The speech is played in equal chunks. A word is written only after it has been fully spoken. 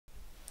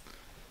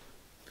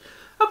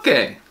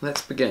Okay,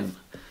 let's begin.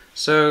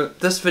 So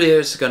this video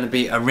is going to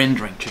be a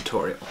rendering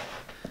tutorial.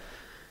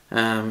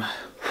 So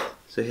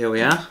here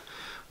we are.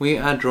 We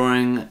are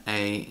drawing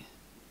a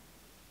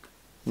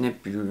how do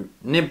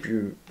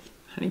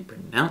you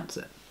pronounce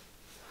it?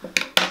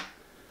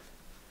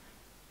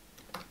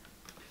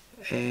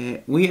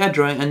 We are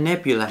drawing a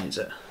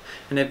nebulizer.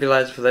 A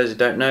nebulizer, for those who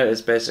don't know,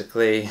 is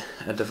basically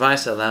a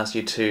device that allows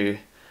you to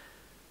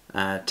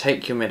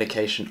take your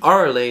medication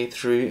orally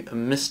through a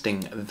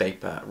misting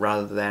vapor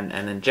rather than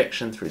an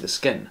injection through the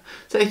skin.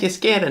 So if you're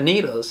scared of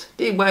needles,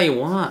 do what you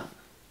want.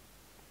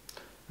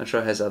 I'm sure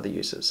it has other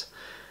uses.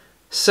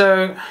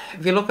 So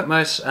if you look at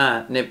most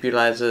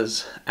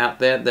nebulizers out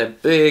there, they're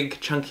big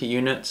chunky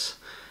units,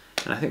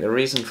 and I think the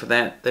reason for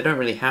that, they don't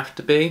really have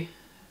to be,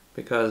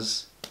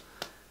 because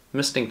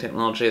misting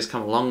technology has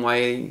come a long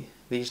way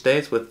these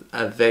days with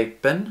a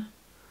vaping.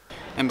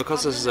 And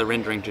because this is a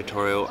rendering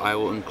tutorial, I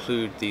will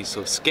include the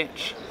sort of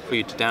sketch for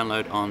you to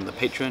download on the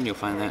Patreon. You'll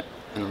find that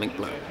in the link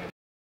below.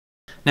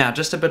 Now,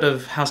 just a bit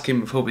of housekeeping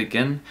before we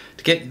begin.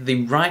 To get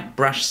the right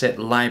brush set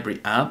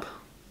library up,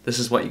 this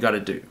is what you got to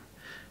do.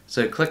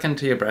 So click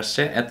into your brush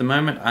set. At the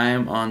moment I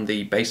am on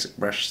the basic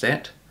brush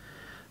set,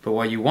 but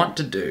what you want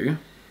to do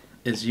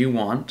is you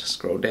want to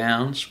scroll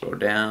down, scroll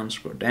down,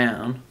 scroll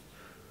down.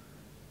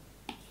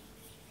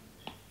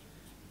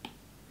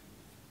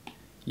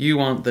 You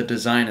want the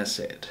designer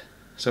set.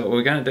 So what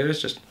we're going to do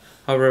is just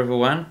hover over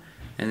one,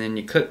 and then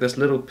you click this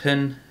little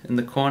pin in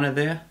the corner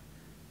there.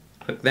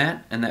 Click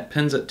that, and that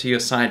pins it to your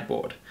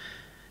sideboard.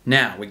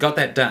 Now, we got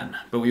that done,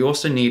 but we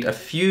also need a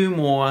few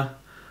more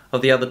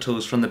of the other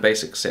tools from the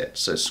basic set.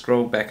 So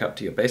scroll back up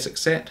to your basic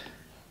set.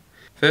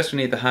 First we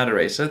need the hard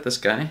eraser, this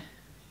guy.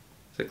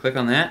 So click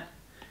on that,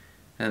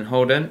 and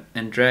hold it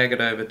and drag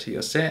it over to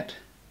your set.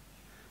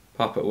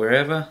 Pop it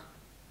wherever.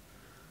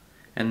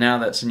 And now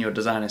that's in your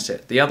designer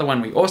set. The other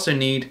one we also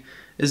need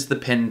is the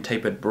pen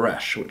tapered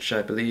brush, which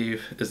I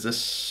believe is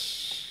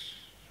this.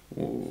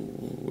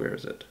 Where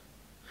is it?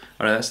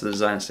 Oh no, that's the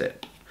design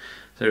set.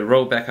 So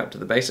roll back up to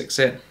the basic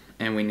set,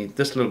 and we need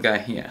this little guy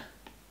here.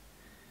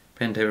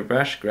 Pen tapered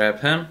brush, grab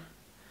him,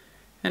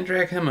 and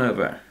drag him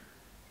over.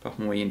 Pop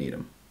him where you need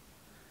him.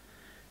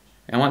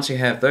 And once you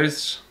have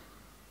those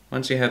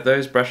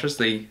brushes,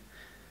 the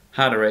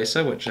hard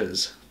eraser, which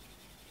is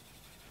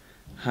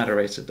hard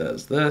eraser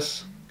does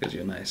this, gives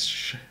you a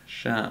nice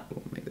sharp,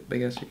 we'll make it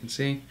bigger so you can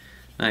see.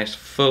 Nice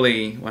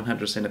fully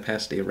 100%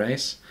 opacity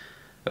erase,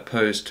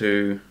 opposed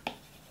to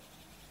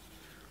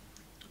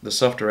the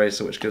soft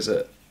eraser, which gives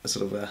it a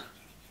sort of a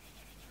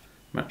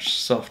much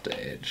softer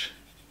edge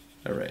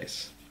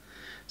erase.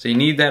 So you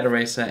need that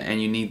eraser and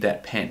you need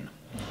that pen.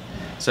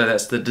 So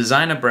that's the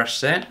designer brush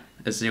set,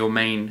 is your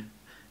main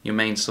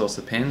source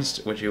of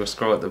pens, which you will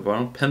scroll at the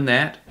bottom, pin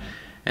that,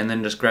 and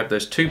then just grab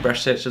those two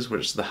brush sets,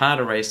 which is the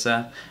hard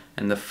eraser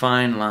and the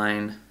fine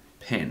line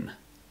pen.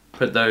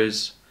 Put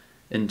those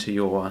into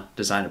your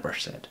designer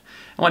brush set.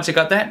 And once you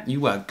got that,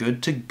 you are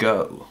good to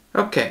go.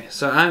 Okay,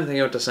 so I'm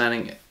thinking of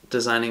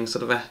designing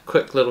sort of a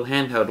quick little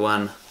handheld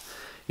one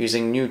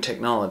using new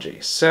technology.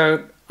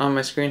 So on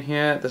my screen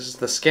here, this is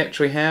the sketch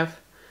we have,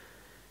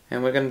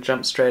 and we're going to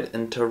jump straight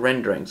into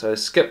rendering. So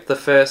skip the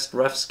first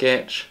rough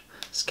sketch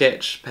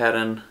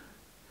pattern.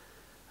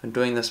 I'm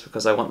doing this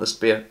because I want this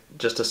to be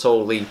just a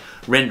solely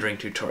rendering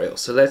tutorial.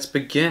 So let's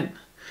begin.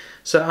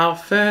 So our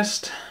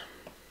first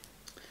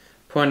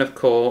point of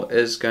call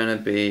is going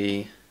to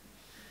be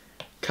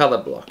color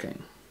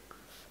blocking.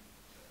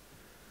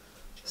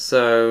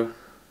 So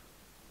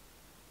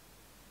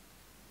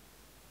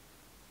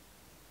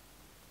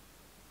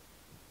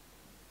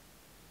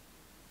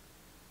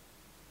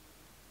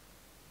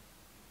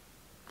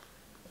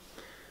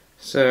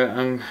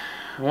I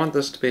want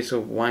this to be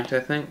sort of white, I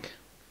think.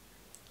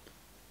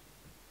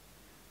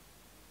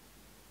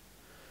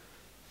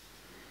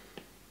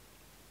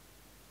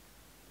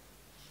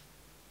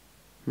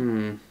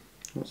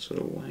 What sort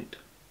of white?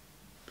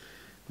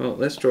 Well,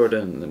 let's draw it in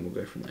and then we'll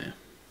go from there.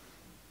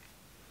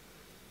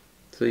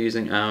 So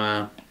using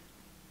our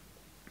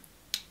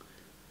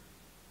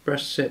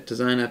brush set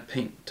designer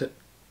paint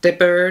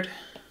tapered,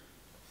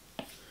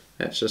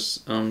 that's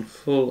just on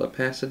full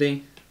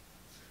opacity.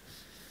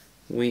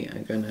 We are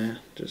gonna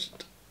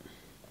just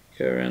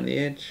go around the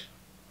edge.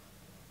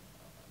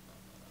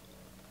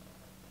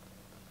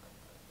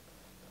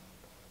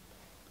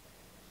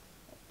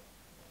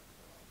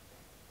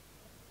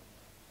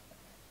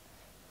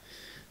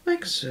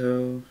 Like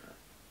so.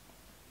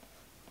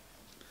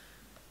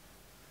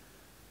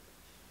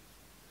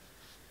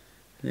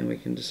 And then we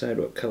can decide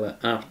what color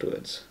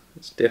afterwards.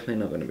 It's definitely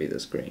not going to be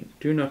this green.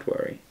 Do not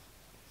worry.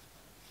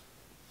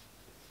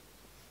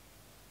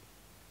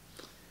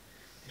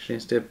 Actually,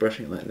 instead of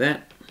brushing it like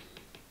that,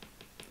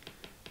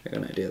 I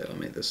got an idea that will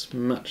make this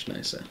much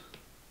nicer.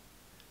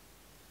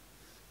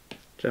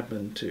 Jump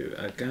into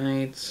our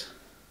guides.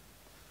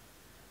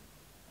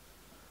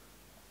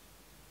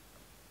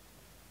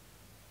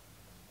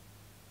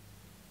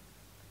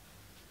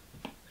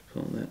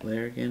 Pull that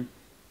layer again.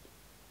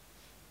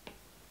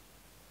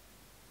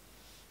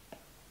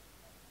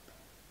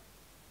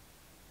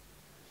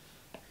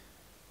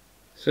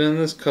 So in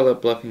this color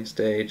blocking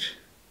stage,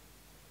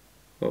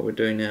 what we're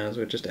doing now is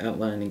we're just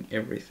outlining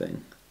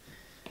everything.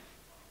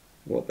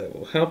 What that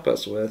will help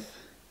us with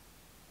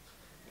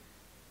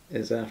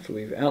is after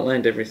we've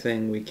outlined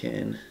everything, we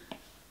can,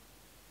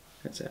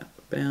 that's out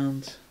of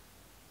bounds.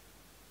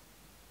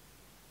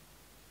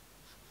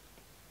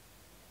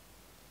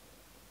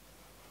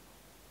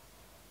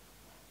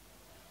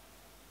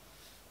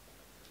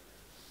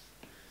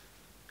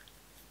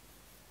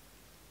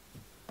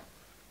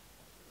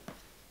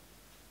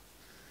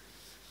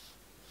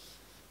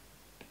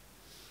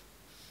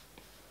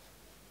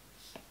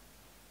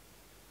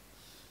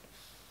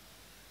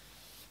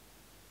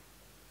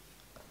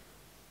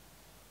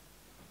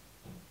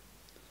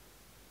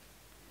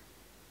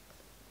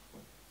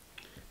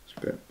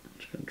 I'm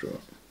just going to draw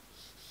it.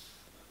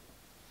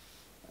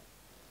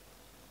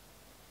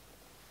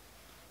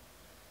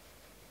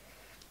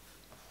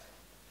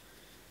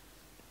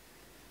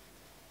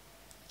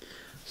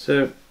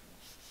 So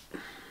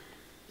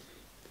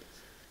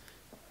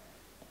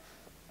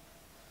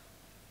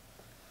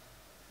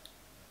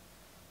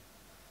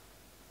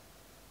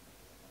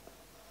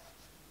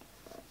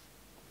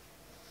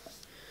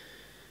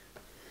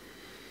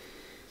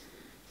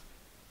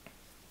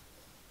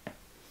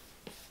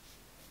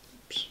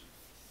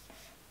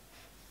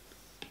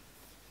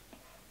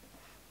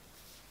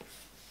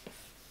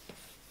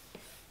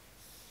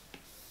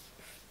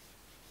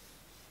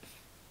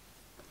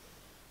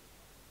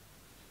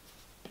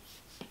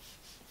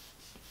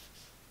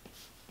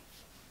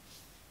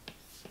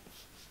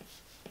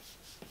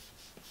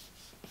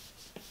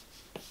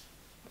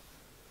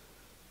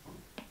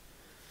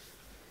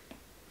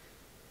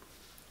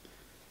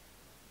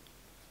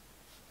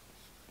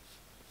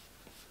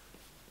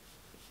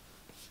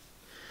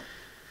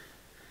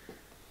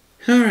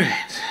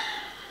alright.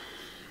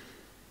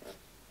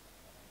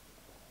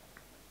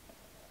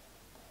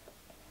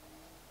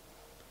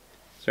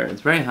 Sorry,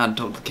 it's very hard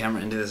to talk to the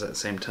camera and do this at the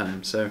same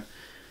time, so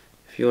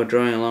if you're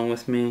drawing along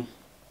with me,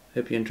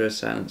 hope you enjoy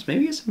silence.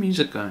 Maybe get some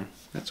music going.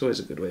 That's always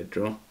a good way to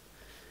draw.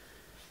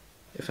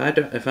 If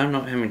I'm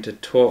not having to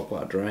talk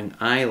while drawing,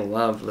 I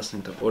love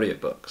listening to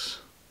audiobooks.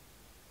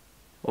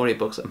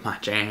 Audiobooks are my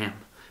jam.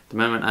 At the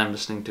moment I'm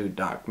listening to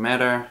Dark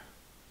Matter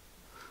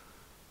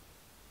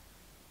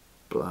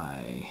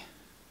by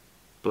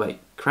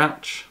Blake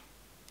Crouch.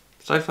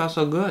 So far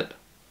so good.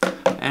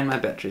 And my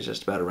battery's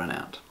just about to run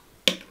out.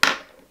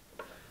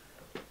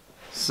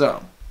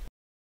 So,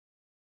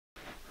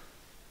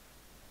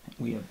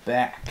 we are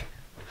back.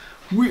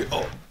 We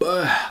are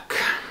back.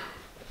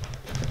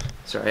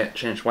 Sorry, I had to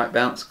change white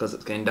balance because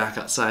it's getting dark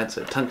outside,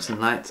 so tungsten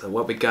lights are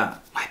what we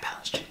got. White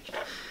balance changed.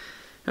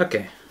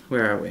 Okay,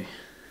 where are we?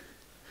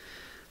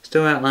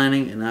 Still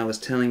outlining, and I was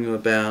telling you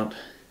about...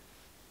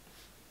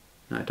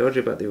 No, I told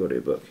you about the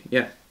audiobook.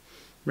 Yeah,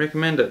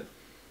 recommend it.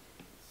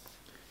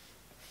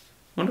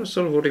 I wonder what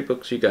sort of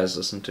audiobooks you guys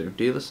listen to.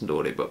 Do you listen to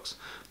audiobooks?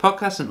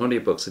 Podcasts and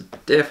audiobooks are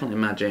definitely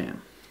my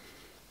jam.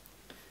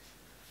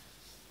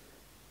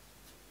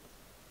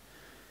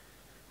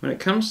 When it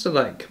comes to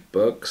like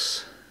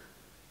books,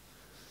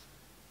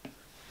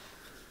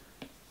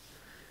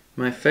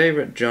 my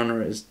favorite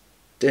genre is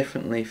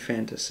definitely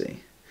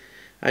fantasy.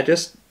 I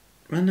don't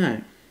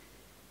know.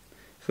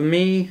 For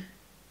me,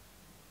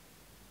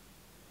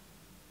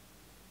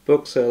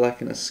 books are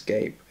like an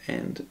escape,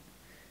 and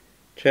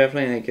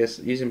traveling, I guess,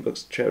 using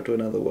books to travel to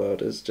another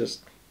world is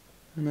just,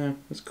 I don't know,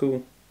 it's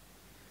cool.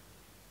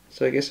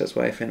 So I guess that's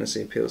why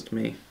fantasy appeals to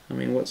me. I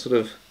mean, I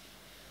wonder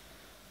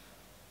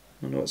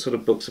what sort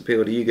of books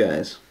appeal to you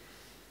guys.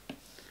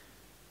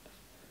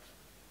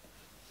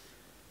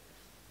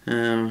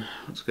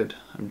 What's good?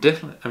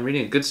 I'm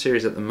reading a good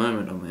series at the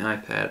moment on my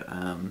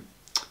iPad.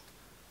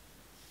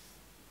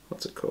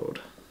 What's it called?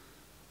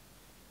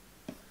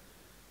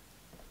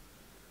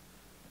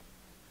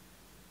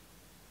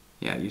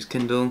 Yeah, I use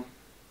Kindle.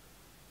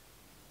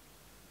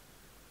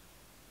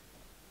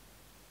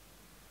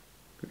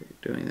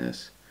 Doing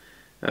this.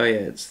 Oh yeah,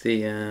 it's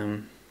the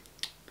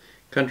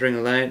Conjuring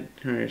a Light,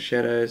 Conjuring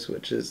Shadows,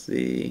 which is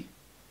the...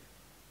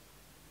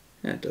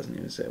 Yeah, it doesn't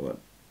even say what.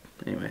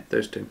 Anyway,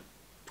 those two.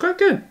 Quite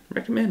good.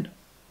 Recommend.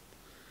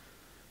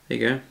 There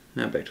you go.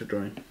 Now back to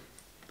drawing.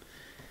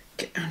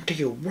 Get on to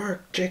your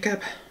work,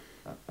 Jacob.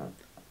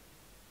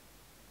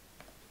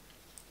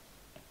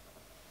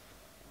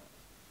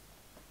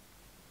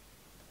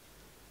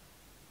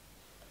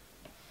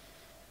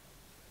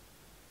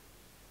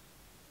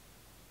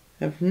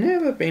 I've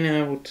never been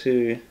able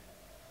to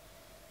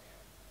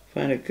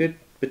find a good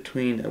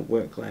between a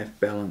work-life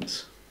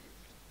balance.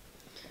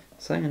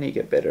 Something I need to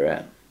get better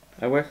at.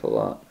 I work a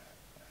lot.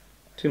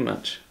 Too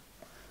much.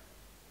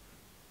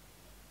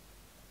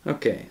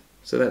 Okay,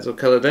 so that's all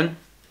coloured in.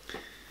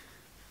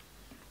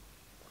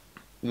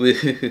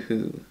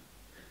 Woohoo!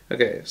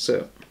 Okay,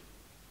 so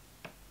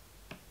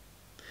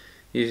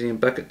using a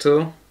bucket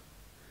tool,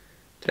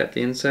 tap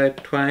the inside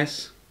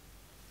twice.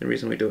 The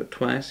reason we do it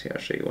twice, here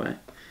I'll show you why.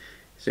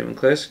 Zoom in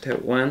close, tap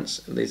it once,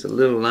 it leaves a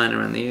little line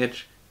around the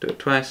edge. Do it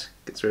twice,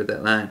 gets rid of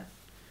that line.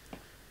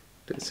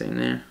 Do the same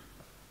there.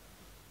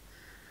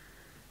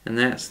 And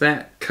that's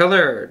that.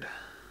 Colored.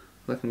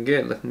 Looking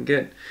good, looking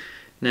good.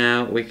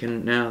 Now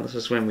this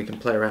is when we can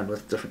play around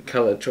with different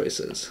color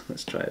choices.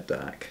 Let's try a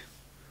dark.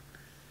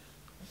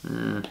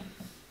 Or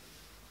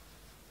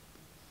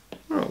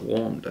a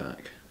warm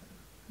dark.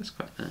 That's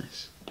quite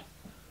nice.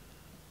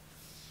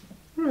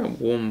 Or a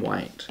warm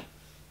white.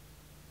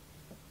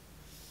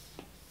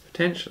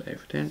 Potentially.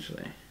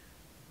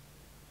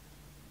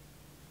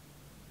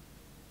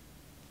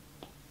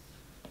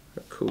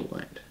 A cool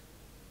white.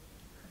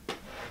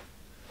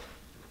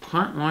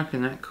 Quite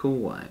liking that cool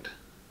white.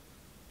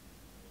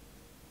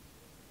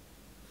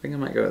 I think I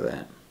might go with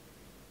that.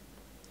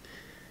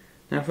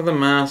 Now for the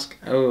mask,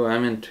 oh,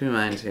 I'm in two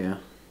minds here.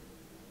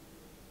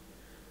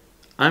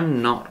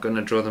 I'm not going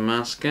to draw the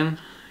mask in,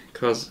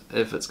 because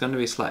if it's going to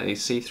be slightly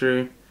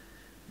see-through,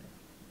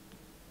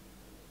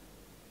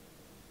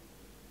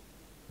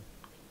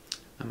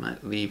 I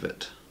might leave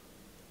it.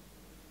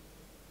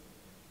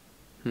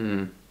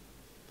 I'll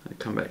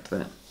come back to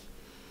that.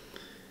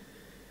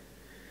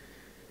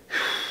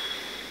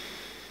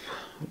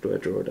 What do I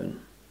draw it in?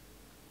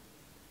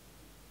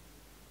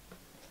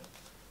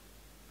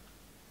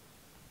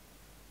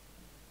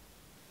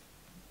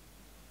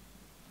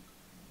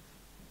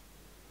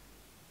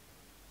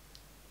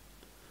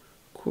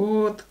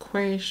 Good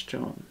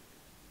question.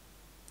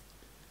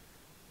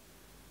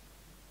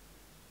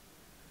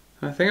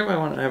 I think if I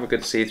want to have a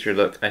good see-through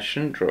look, I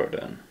shouldn't draw it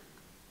in.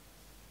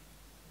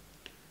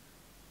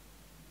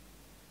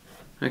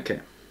 Okay,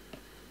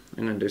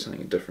 I'm going to do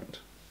something different.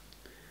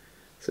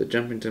 So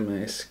jump into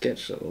my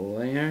sketch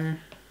layer.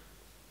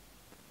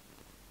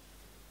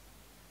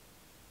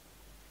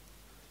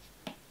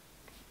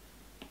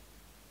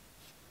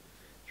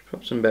 Just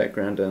pop some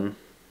background in.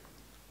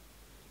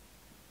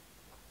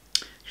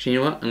 Actually, you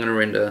know what? I'm going to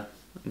render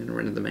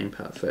the main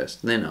part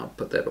first. Then I'll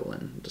put that all in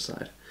and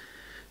decide.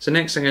 So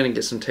next I'm going to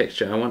get some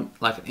texture. I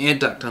want like an air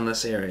duct on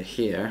this area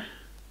here.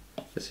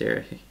 This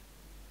area here.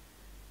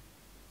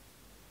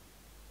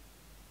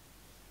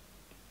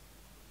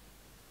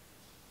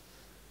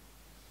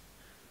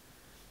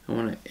 I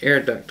want an air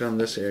duct on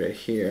this area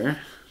here.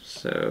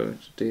 So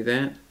to do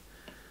that,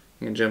 I'm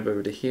going to jump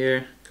over to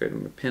here, go to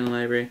my pen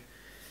library.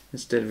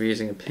 Instead of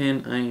using a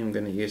pen, I am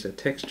going to use a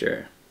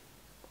texture.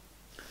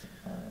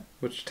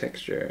 Which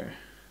texture?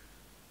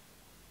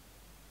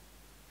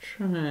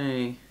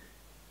 Let's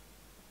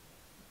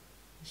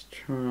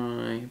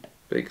try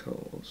big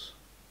holes.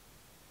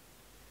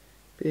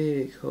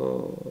 Big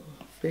hole,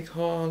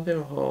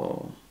 little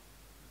hole.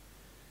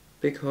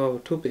 Big hole,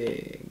 too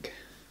big.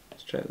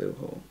 Let's try a little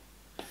hole.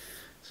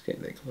 Let's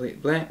get that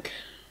complete black.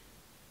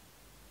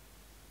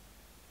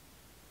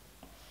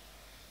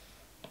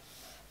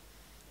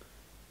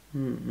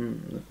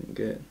 Looking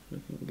good,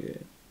 looking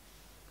good.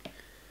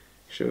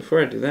 Actually,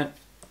 before I do that,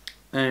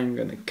 I'm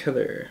gonna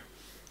color.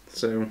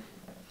 So, I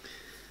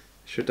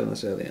should have done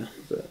this earlier,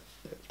 but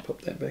let's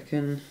pop that back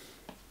in.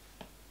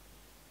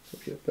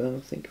 Pop your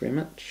bow, thank you very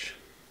much.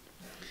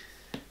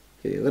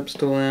 Get your lips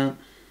tool out.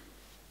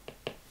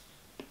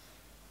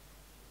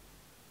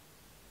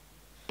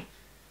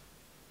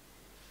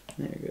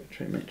 There we go,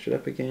 try and match it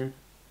up again.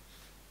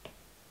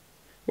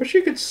 Wish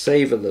you could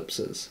save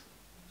ellipses.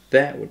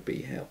 That would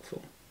be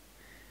helpful.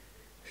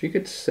 If you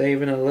could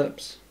save an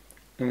ellipse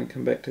and then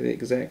come back to the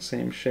exact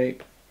same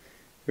shape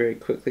very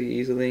quickly,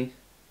 easily,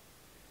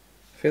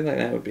 I feel like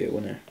that would be a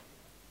winner.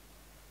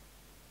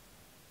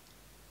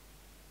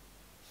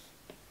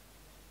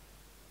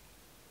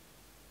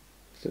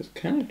 So it's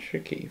kind of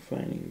tricky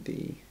finding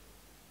the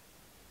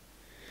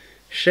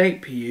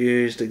shape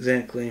used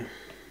exactly. A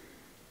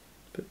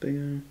bit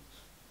bigger.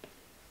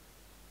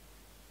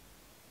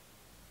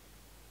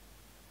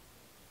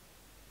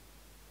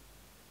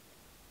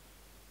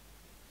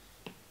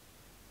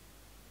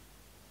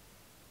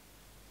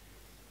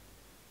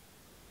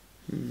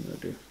 I'll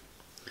do.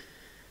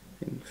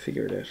 I can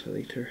figure it out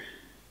later.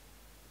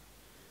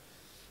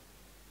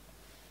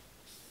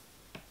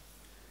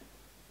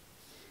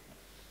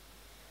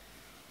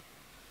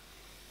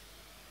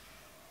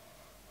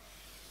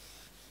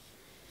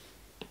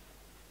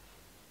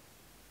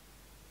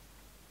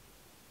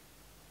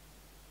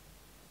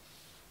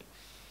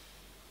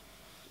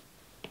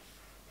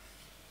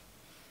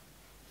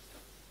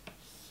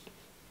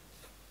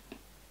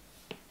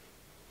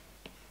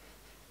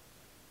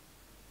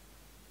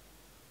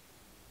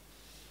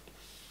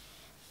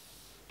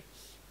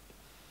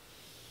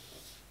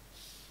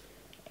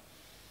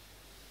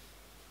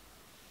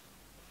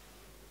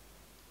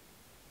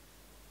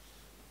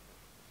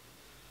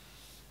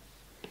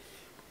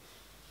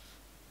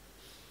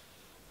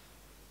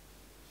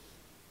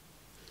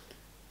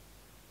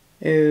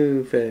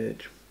 Oh,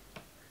 fudge.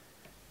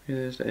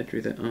 Realized I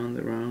drew that on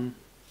the wrong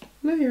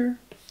layer.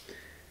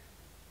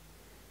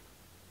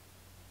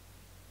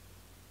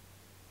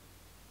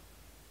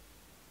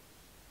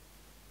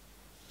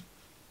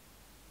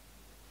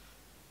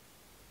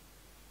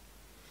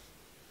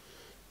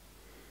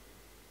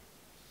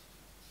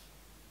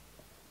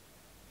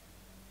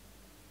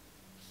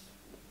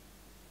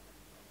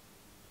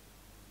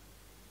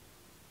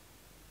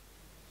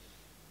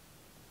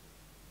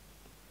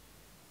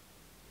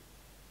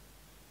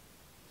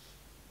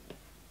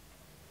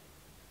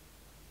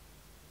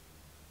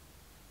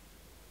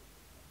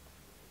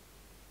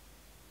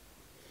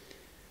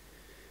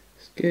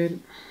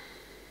 Good.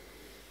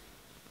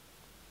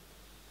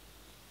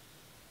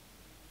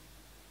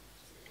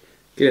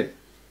 Good.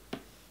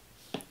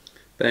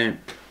 Boom.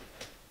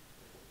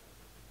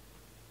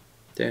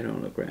 They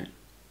don't look right.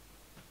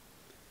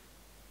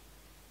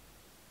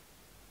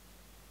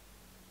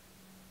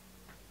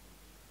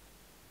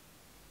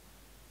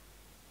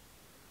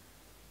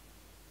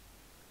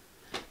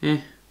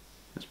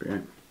 That's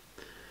brilliant.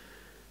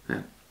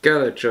 Now,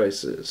 color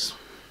choices.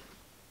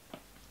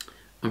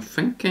 I'm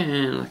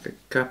thinking like a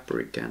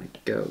coppery kind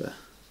of color.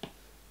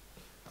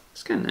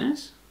 It's kind of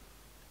nice.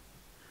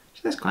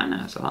 That's quite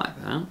nice, I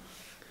like that.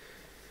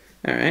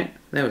 Alright,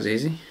 that was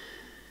easy.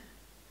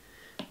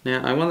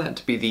 Now I want that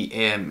to be the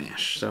air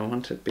mesh, so I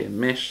want it to be a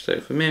mesh.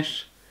 So for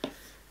mesh,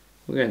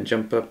 we're going to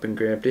jump up and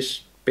grab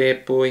this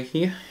bad boy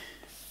here.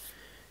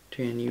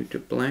 Turn you to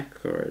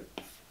black or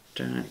a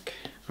dark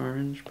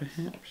orange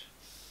perhaps.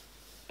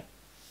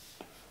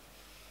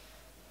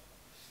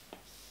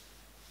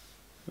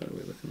 What are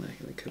we looking like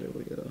in the color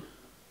wheel?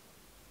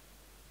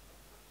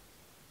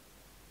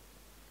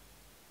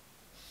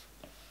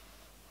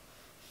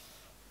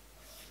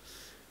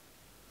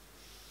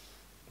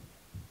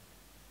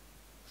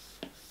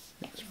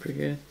 That's pretty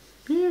good.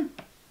 Yeah.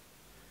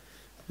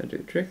 That'll do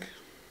the trick.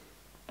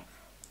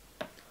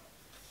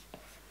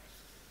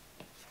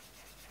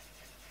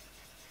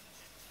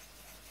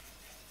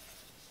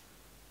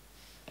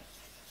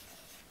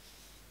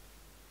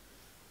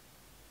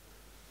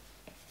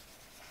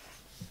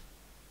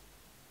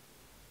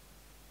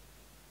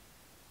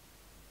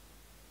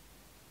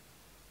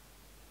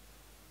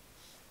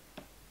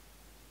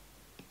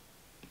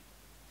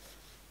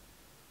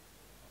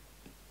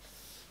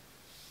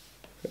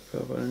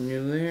 Pop on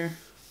you there.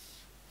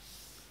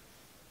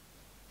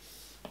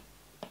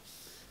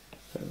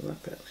 Put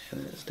up that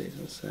and it stays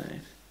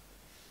inside.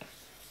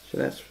 So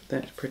that's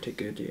pretty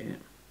good, yeah.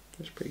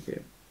 That's pretty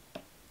good.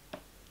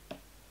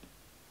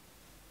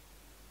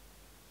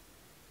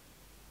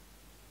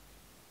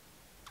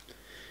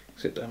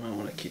 Except I might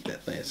want to keep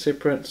that layer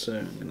separate, so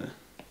I'm gonna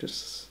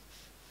just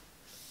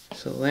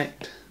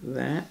select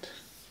that,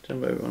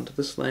 jump over onto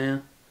this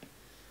layer,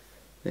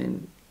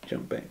 then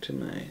jump back to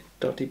my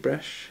dotty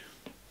brush.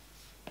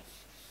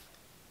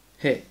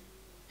 Hey,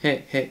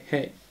 hey, hey,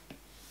 hey.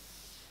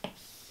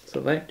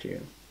 Select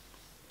you.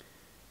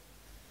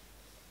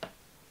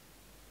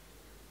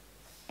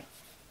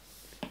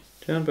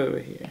 Jump over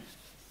here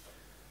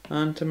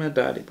onto my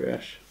dotty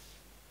brush.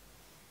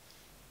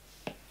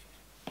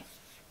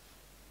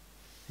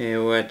 Hey,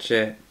 watch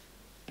it.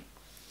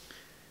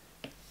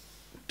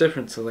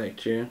 Different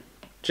select you.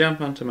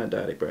 Jump onto my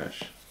dotty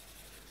brush.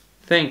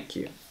 Thank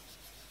you.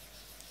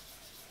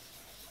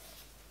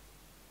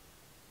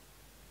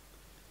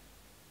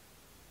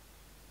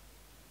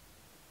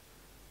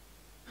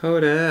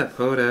 Hold up,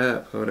 hold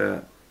up, hold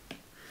up.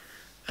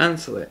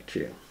 Unselect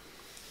you.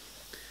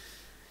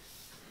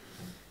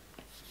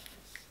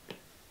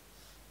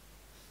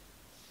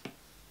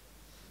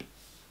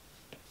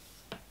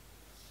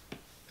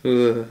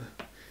 Ugh.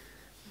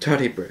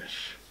 Dotty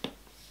brush.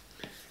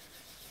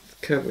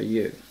 Cover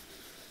you.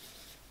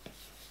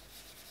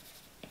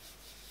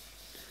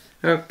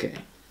 Okay.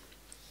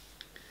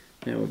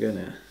 Now we're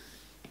gonna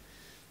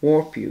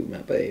warp you, my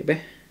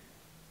baby.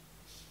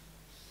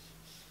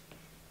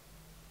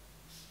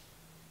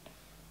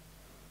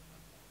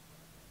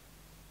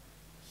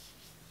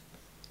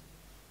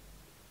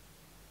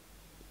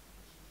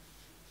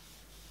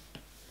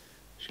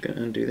 Just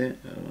gonna undo that.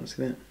 I don't want to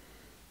see that.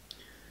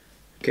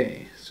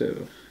 Okay,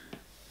 so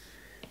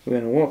we're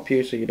gonna warp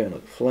you so you don't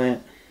look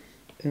flat,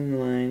 in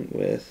line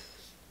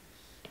with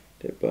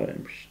the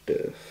bottom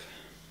stuff.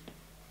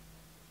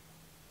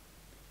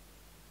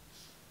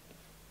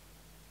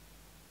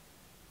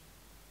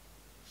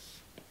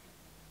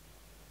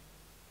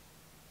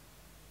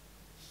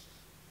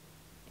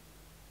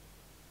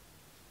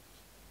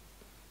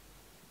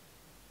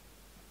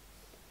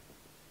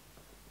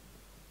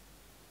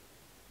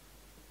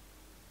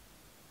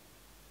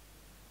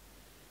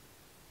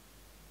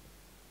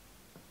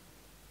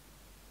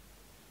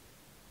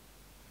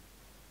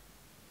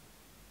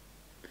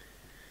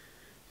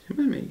 I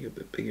might make you a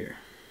bit bigger.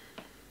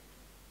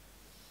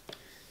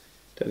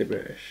 Dotty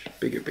brush,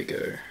 bigger,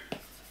 bigger.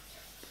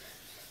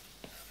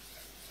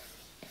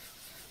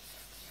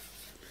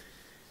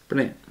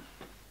 Brilliant.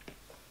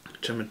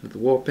 Jump into the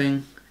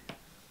warping.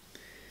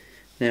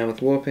 Now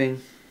with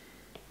warping,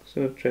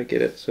 sort of try to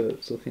get it so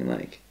it's looking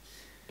like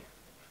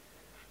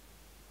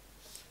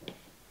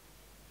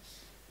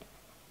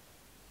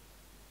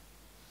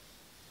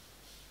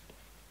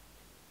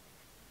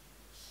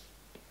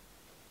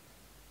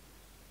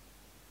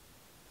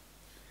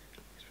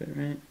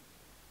right.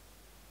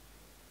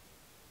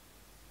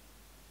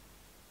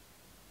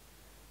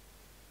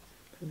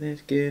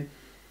 That's good.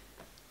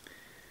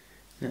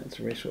 Now let's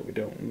erase what we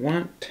don't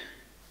want.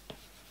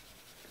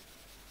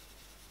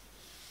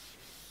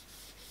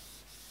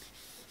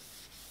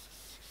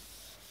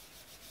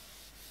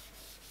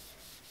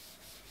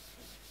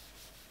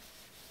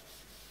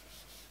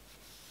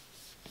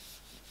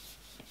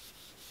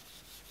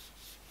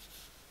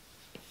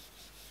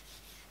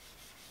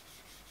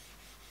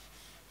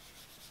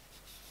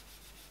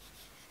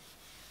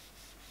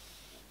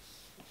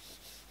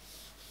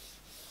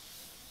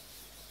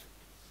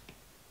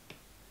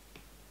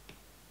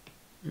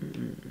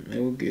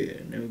 No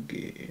good, no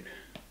good.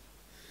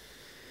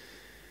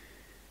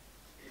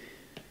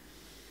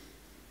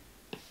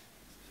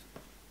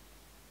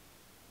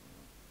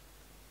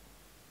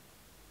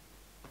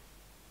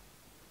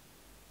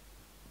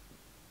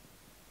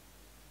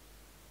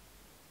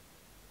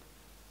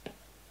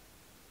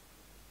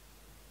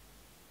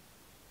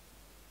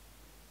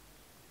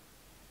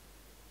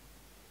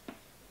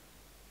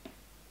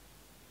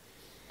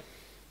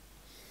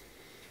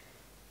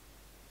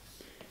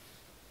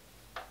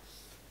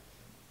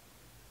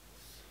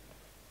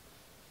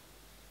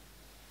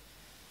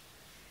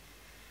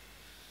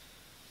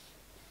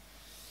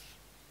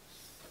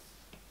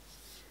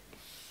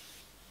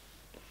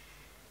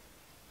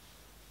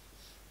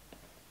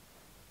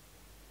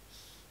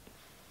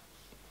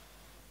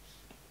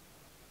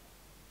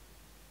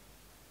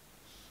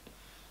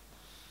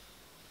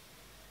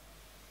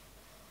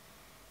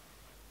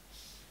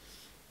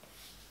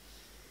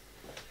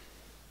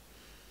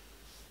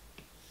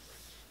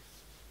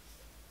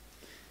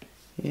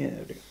 Yeah,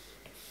 that'll do.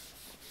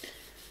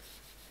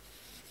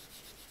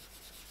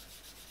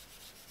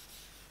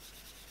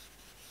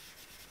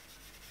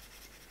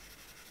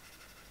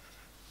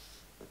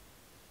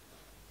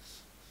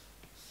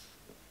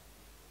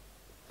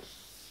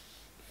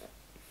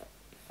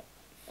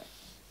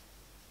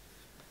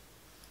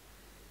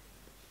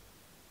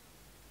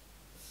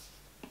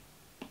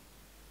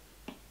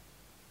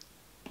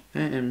 I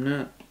am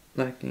not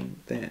liking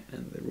that,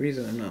 and the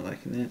reason I'm not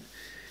liking that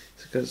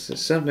is because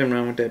there's something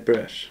wrong with that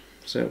brush.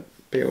 So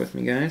bear with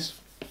me, guys.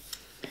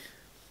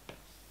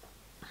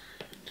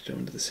 Let's go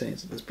into the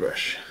settings of this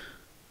brush.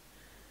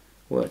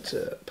 What's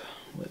up?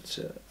 What's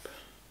up?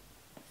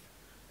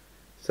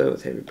 Flow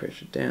with heavy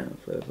pressure down,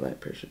 flow with light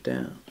pressure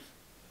down.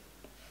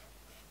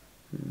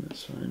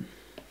 That's fine.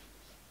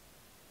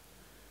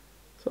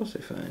 It's also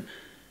fine.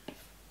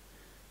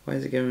 Why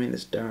is it giving me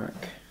this dark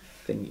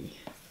thingy?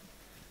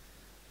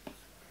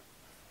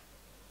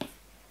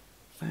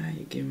 Why are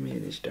you giving me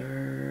this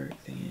dark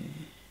thingy?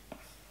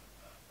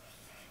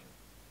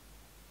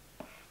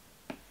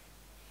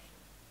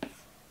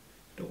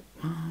 Don't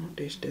want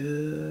this dark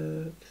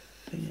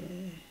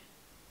thingy.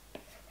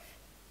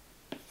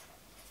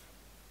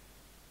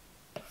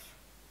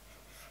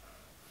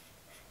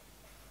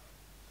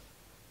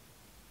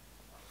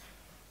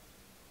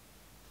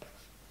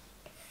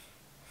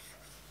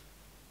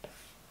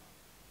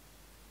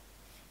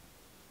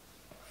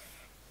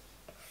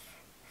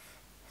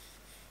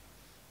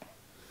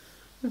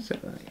 What's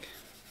it like?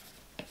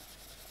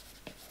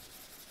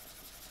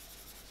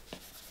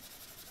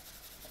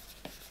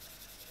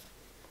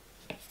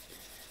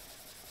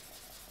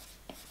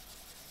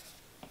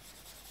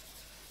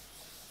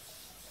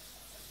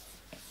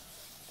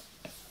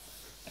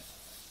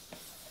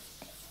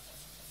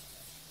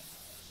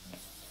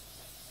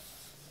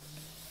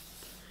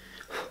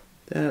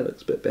 That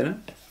looks a bit better.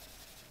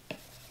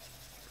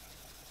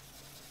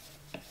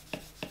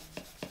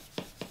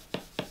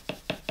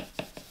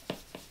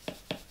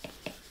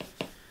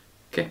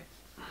 Okay,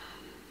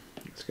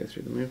 let's go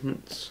through the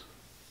movements.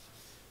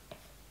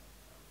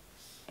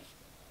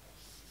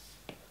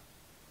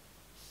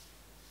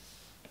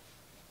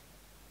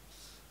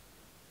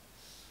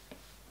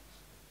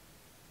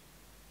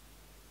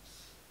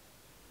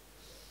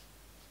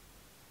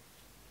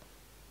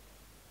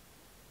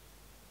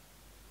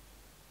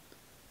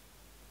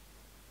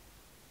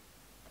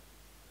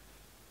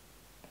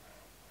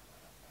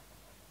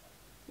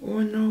 Oh,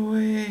 no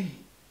way!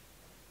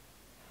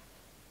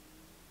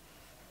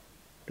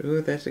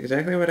 Dude, that's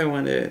exactly what I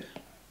wanted.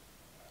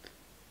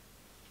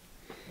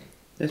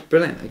 That's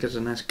brilliant, that gives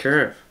a nice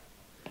curve.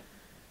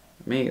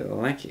 Me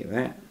like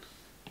that.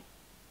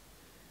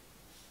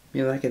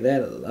 Me like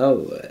that a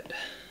lot.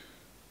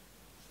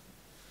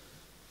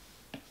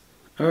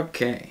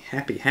 Okay,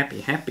 happy,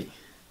 happy, happy.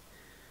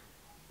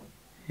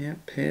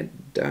 Yep, head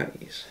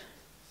dies.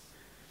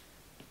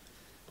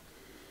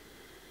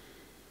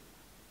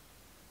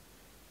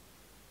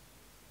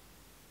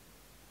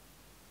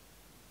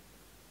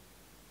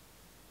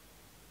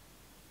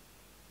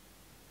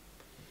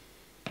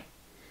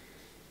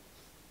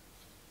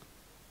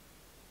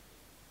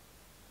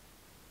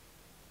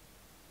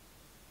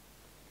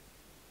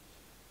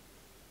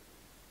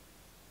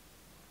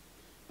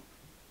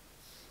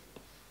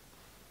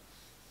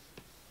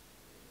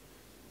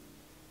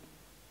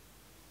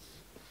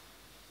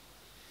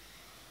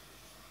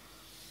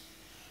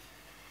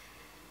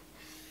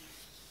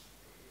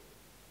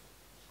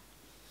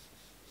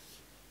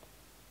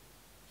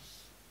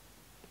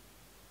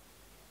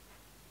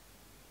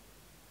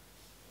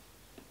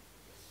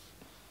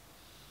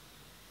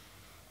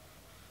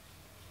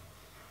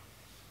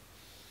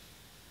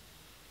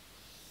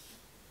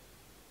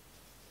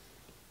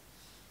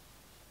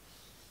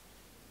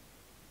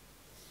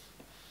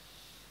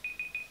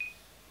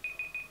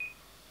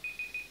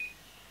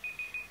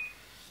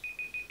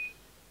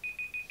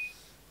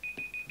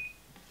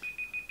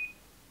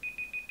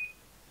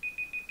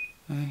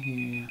 I hear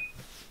you.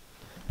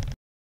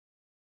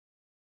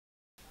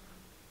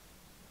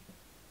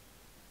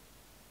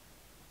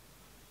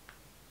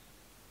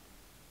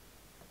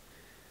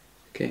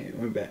 Okay,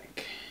 we're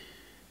back.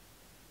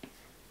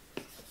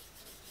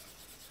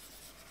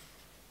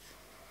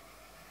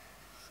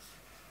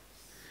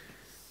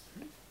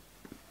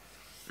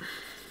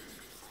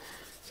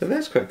 So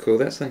that's quite cool.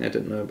 That's something I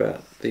didn't know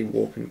about the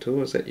warping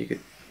tool, is that you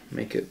could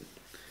make it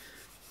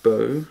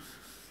bow.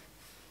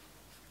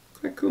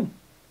 Quite cool.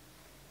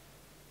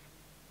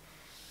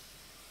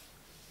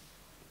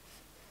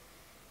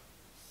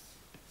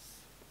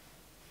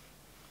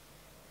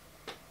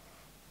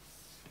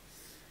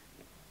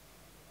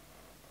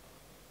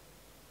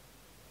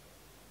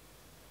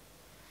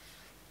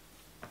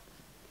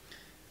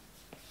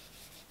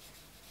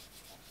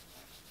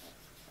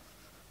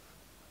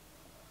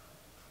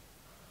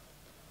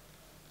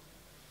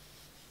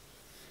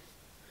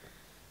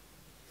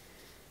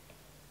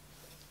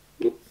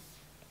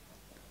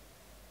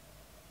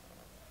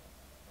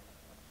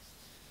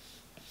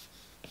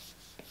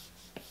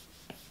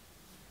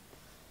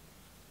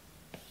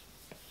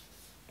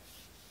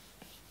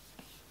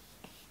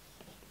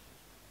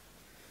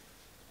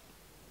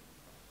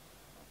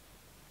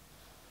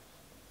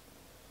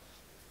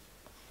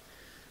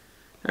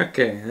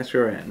 Okay, that's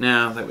where we're at.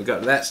 Now that we got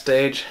to that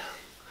stage,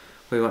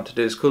 we want to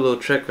do this cool little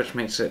trick which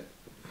makes it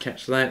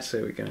catch light.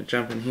 So we're going to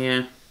jump in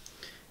here,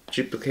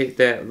 duplicate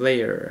that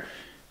layer.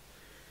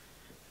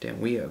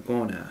 Then we are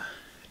gonna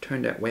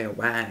turn that wire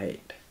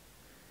white.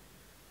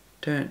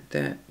 Turn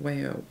that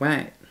wire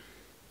white.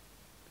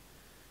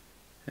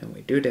 And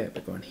we do that,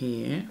 we're going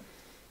here,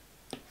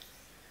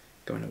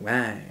 going to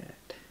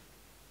white.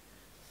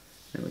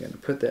 Then we're going to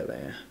put that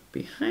layer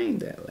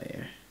behind that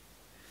layer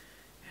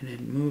and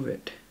then move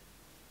it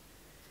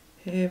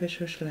ever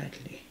so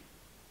slightly.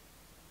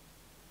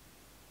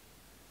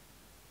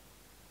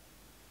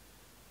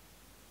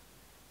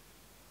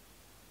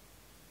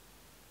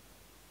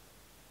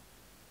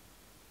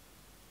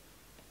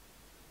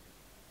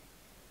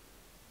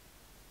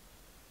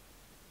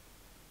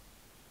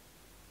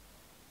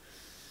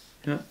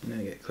 Oh, now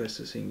get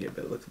closer so you can get a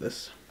better look at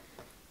this.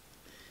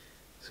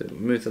 So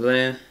move the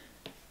layer.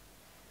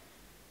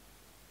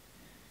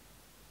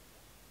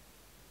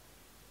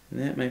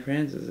 And that, my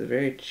friends, is a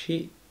very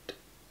cheap,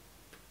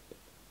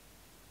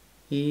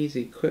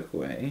 easy, quick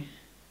way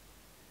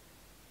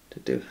to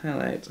do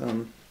highlights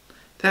on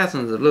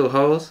thousands of little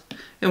holes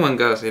in one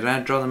go, so you don't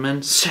have to draw them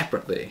in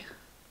separately.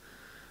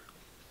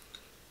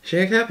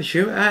 Shake up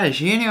your eyes,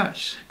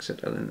 genius!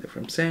 Except I learned it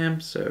from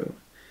Sam, so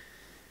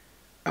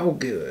oh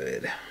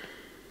good.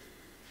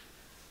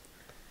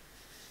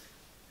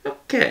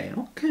 Okay.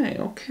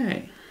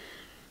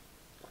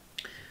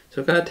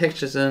 So I've got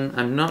textures in.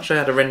 I'm not sure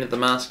how to render the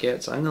mask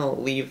yet, so I'm going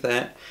to leave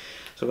that.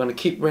 So I'm going to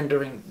keep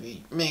rendering the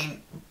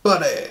main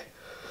body.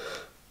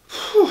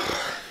 Whew.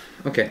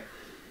 Okay.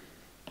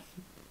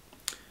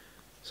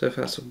 So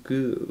far so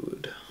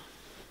good.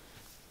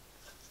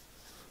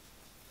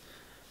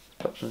 Let's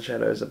pop some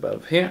shadows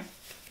above here.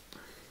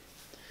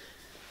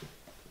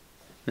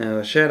 Now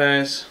the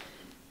shadows,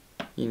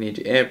 you need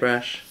your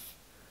airbrush,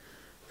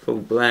 full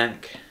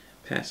black,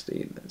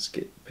 opacity, let's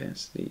get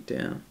opacity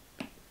down.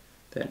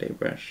 That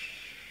airbrush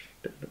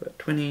down to about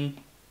 20,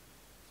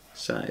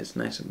 size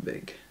nice and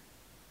big.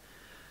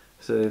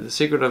 So the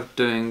secret of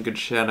doing good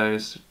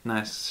shadows,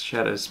 nice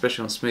shadows,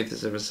 especially on smooth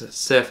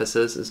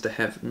surfaces, is to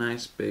have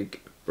nice big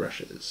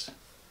brushes.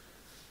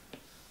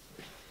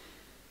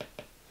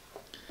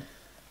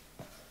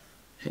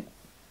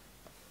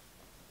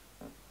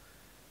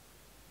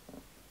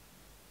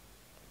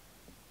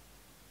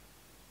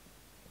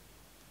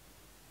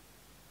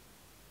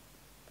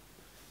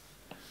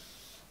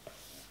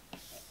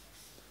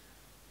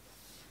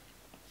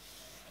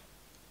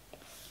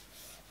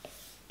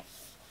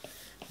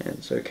 And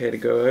it's okay to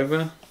go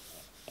over.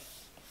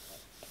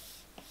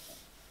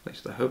 At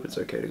least I hope it's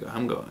okay to go.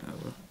 I'm going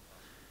over.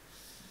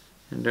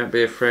 And don't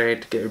be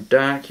afraid to go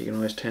dark. You can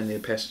always turn the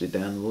opacity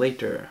down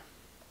later.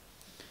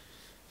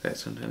 In fact,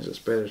 sometimes it's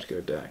better to go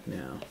dark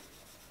now.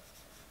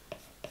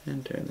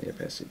 And turn the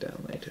opacity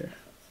down later.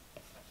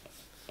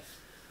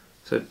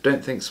 So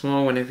don't think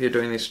small whenever you're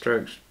doing these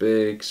strokes.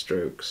 Big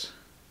strokes.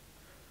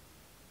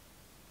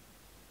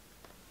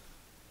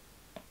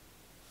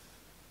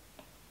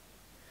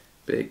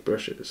 Big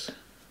brushes.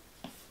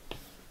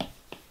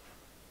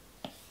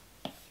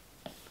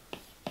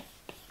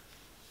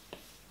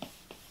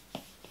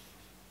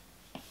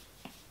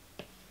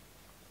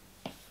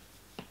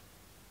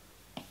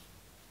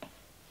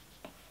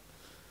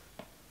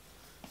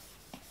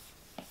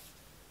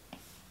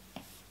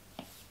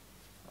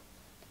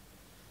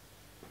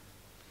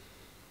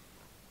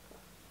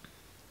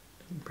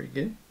 Pretty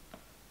good.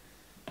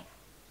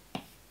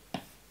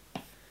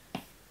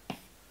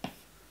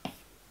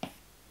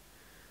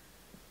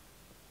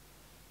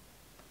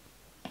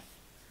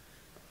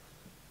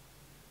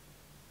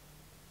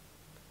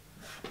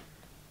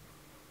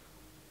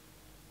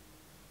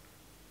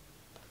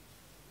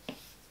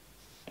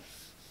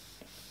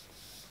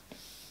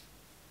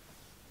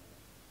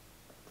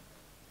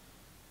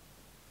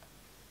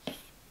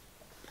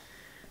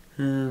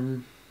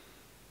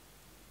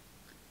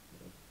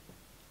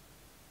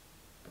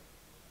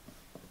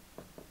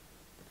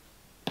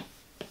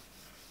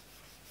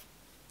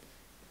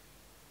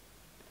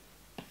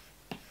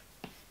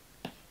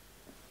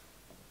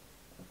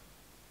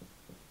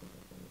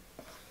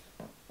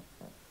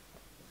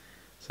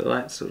 the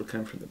light sort of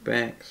come from the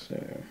back,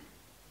 so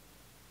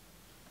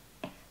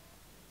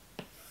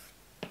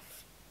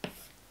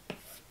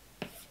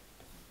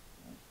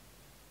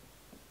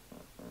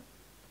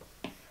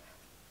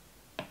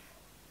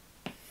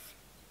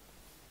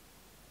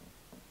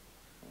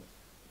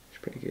it's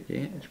pretty good,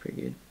 yeah, it's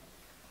pretty good.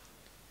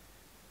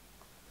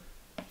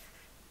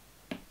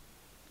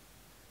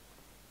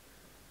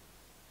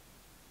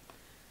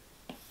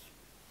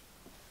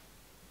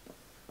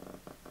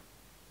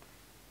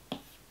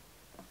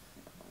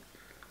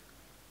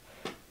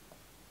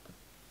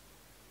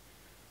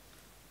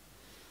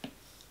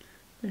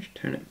 Let's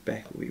turn it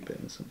back a wee bit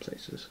in some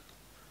places.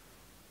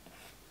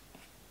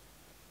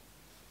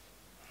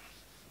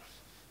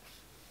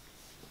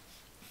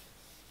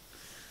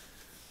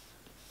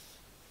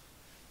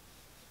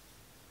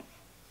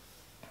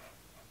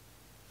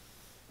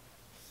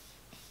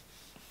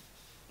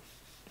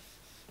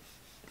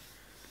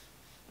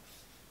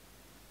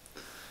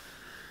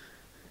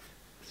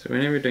 So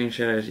whenever you're doing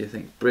shadows, you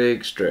think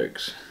big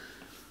strokes,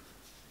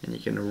 and you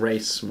can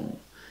erase small.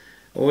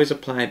 Always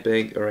apply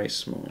big, erase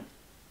small.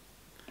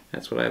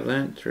 That's what I've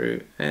learned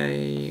through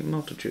a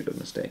multitude of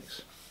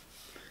mistakes.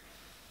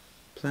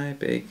 Apply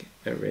big,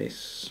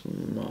 erase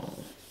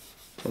small.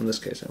 Well, in this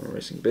case I'm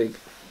erasing big,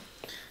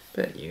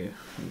 but you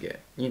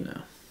get, you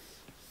know.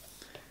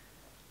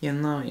 You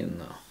know, you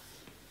know.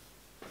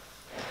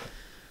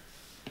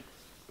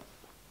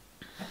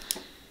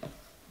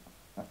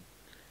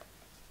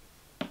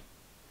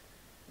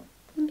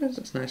 Sometimes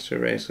it's nice to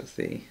erase with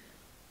the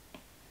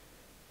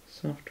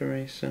soft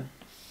eraser.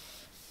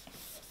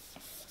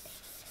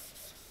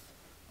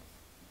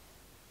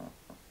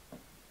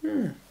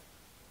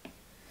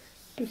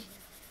 It's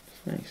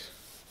nice.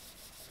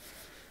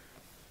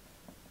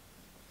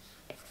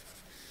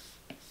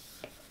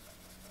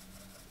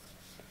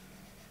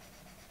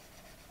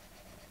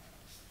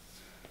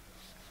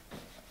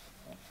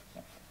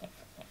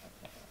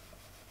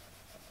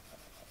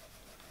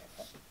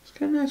 It's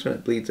kind of nice when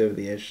it bleeds over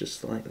the edge just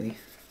slightly.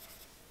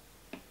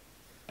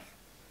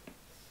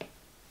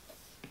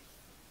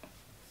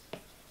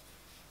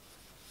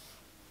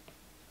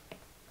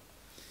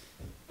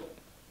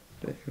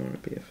 But if you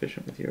want to be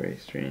efficient with your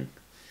erasing,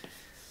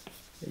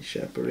 a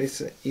sharp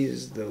eraser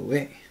is the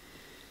way.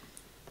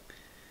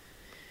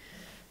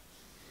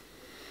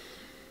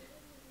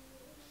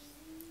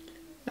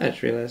 I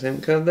just realized I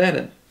haven't colored that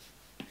in.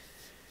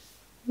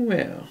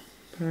 Well,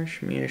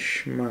 push me a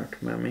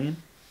smart, my man.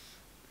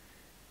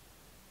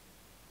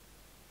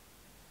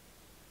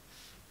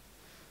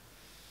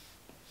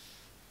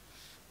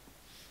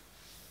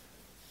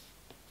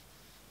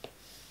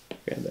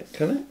 Grab that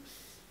color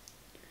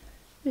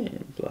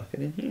and block it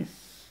in here.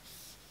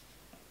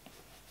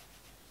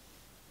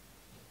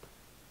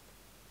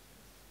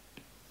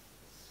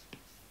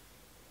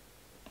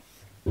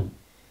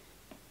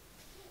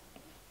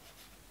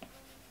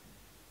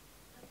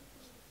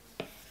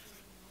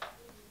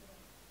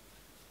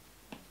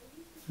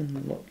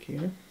 And lock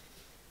here.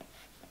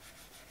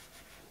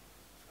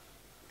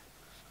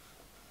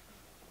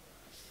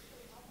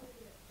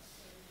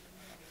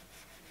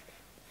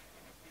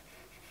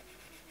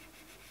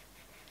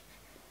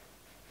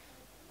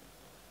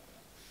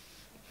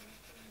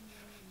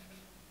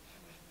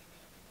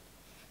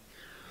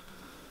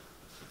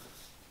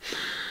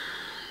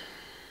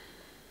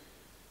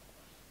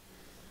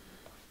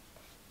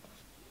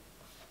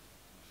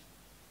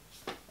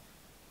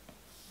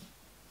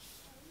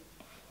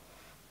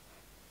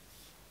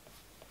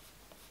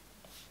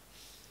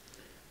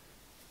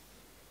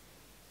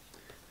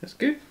 That's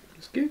good,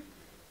 that's good.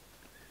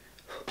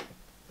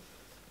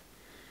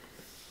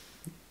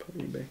 Put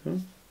you back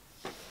on.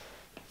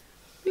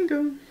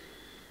 Bingo!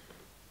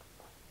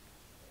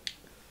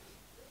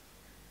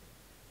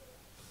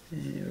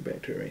 And we're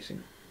back to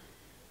erasing.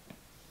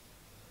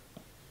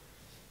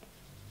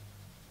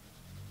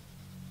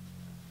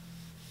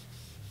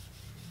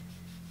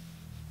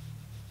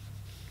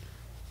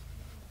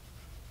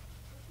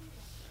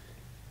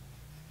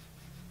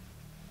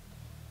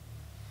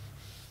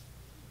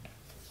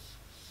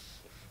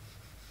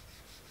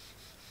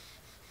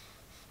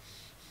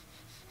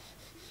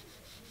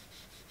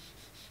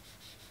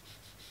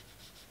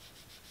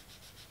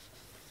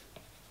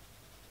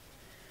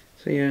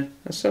 So yeah,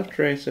 a soft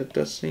eraser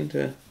does seem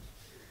to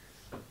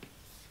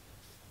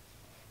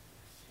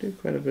do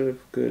quite a bit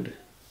of good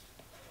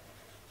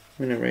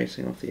when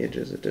erasing off the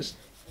edges. It just,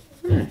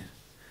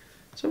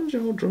 softens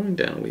your whole drawing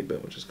down a wee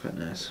bit, which is quite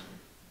nice.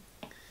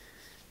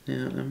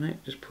 Now I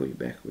might just pull you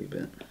back a wee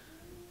bit.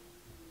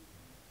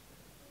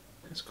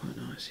 That's quite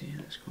nice, yeah,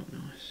 that's quite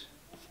nice.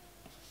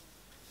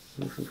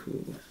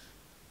 Ooh.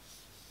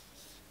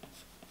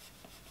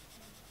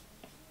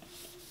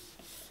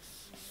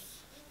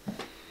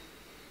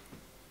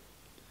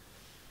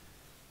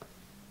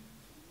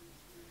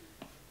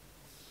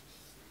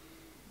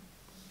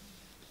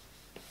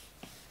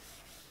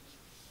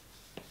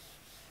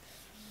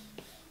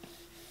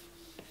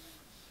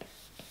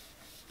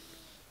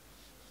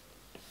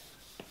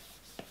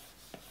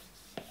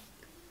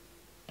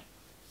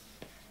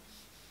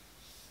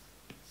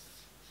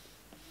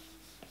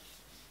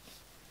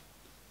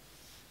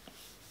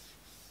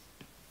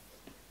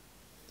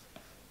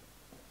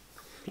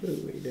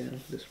 flew way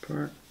down this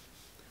part.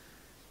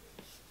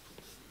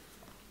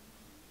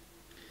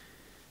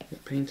 You're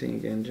painting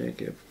again,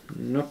 Jacob.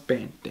 Not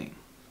painting.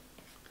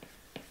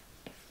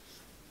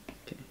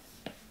 Okay.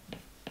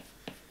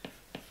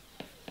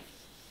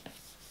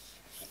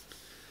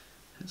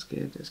 That's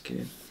good, that's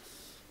good.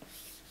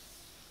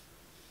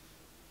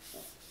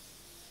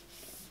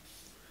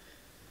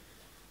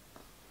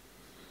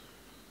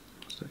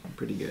 It's looking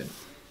pretty good.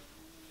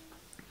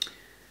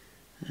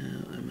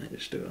 I might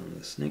just do it on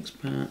this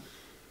next part.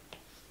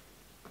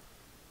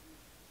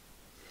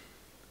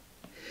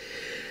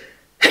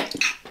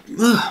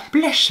 Oh,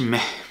 bless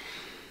me.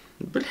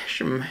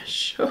 Bless me.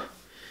 So.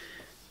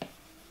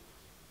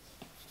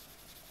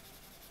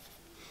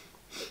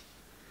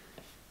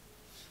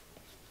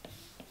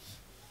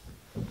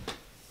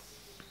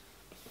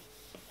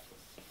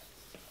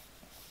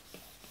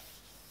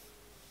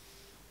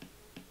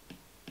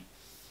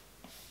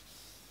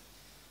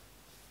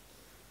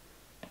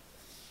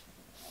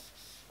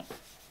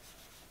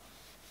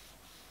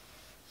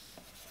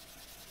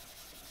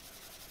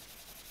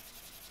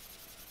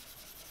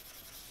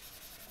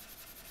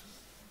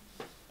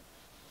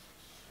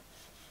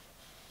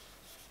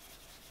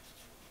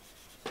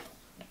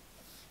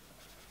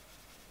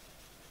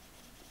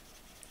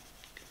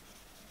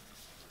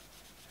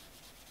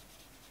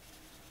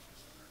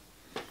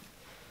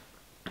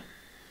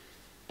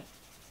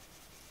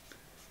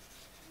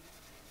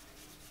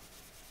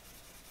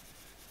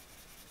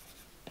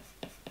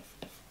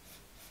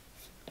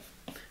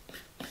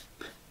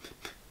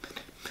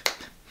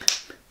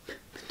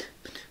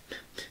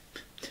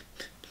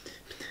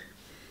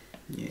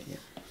 Yeah.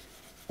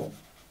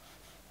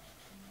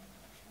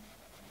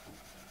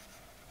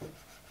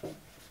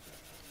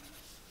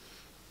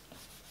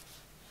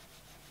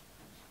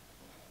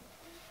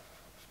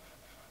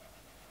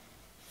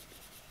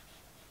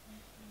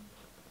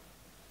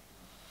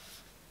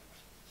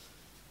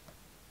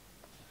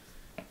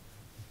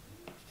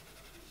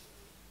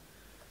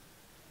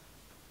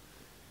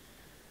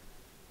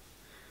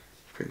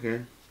 Pretty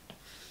good.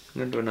 I'm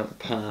going to do another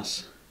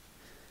pass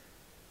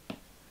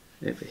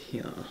over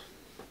here.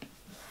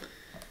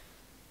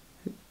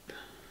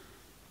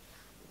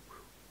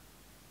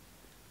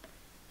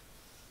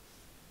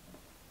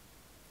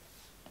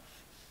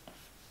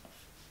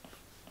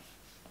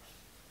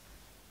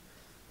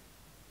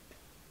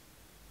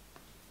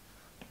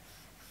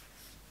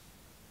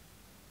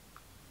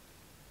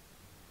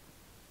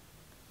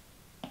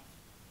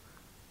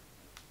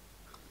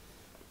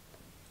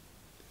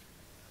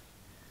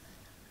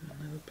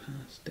 Another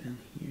pass down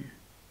here.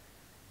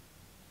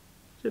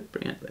 Just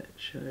bring out that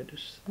shadow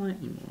just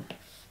slightly more.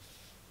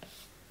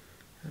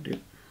 I'll do.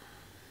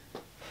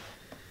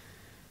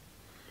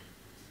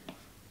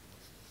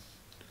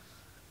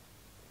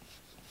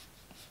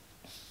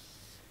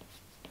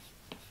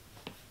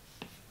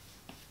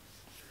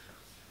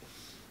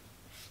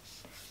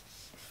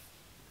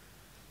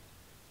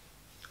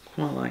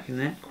 Quite liking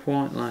that,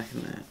 quite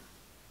liking that.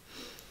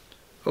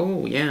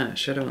 Oh yeah,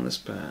 shadow on this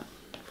part.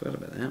 Forgot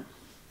about that.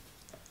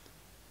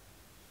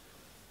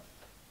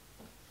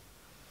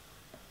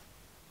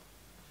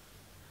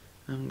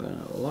 I'm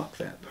going to lock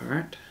that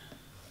part.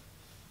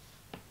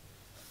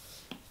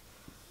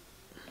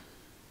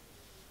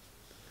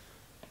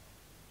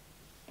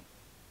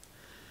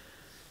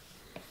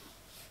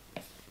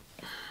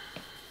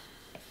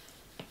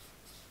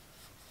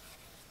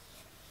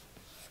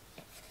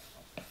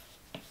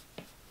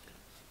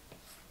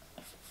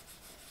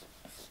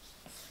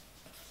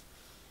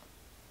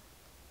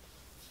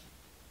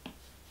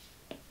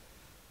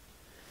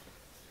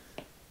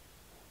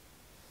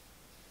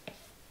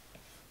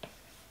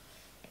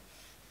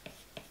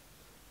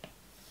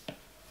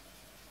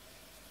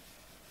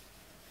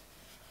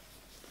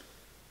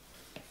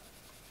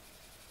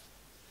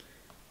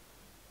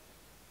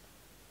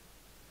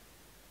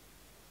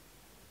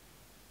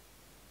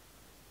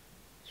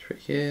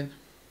 Pretty good.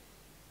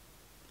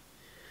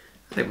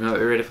 I think we might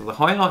be ready for the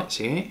highlights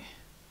here.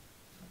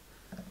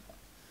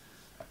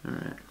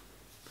 Alright,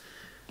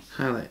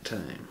 highlight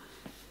time.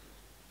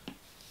 So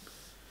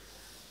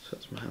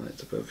that's my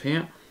highlights above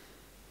here.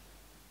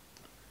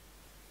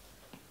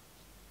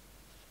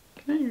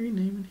 Can I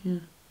rename it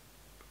here?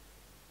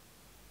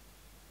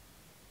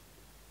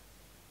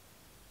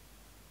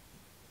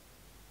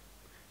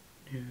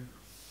 No.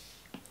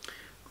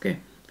 Okay.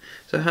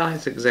 So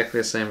highlights are exactly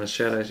the same as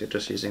shadows, you're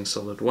just using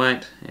solid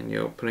white and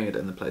you're putting it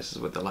in the places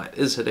where the light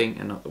is hitting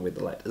and not where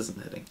the light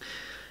isn't hitting.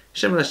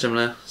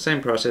 Similar,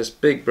 same process,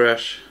 big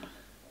brush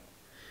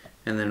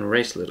and then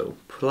erase little.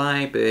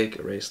 Apply big,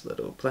 erase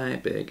little, apply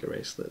big,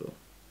 erase little.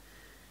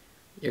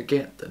 You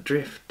get the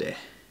drift there,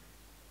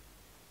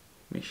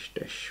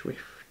 Mr.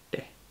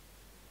 Swifty.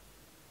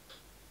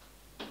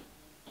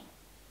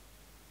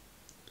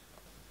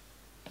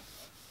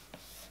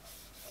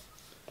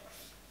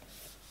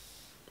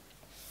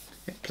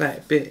 Apply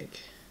big,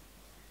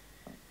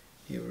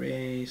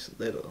 erase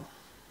little.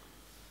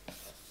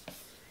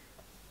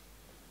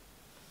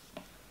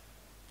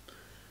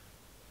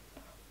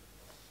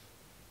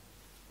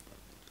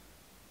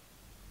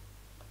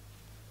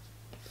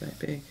 Quite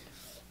big.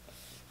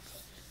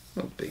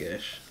 Oh,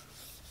 big-ish.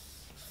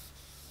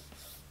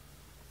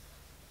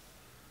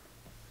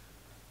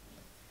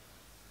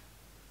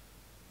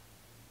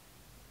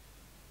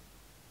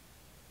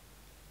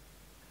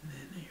 And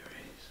then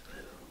erase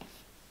little.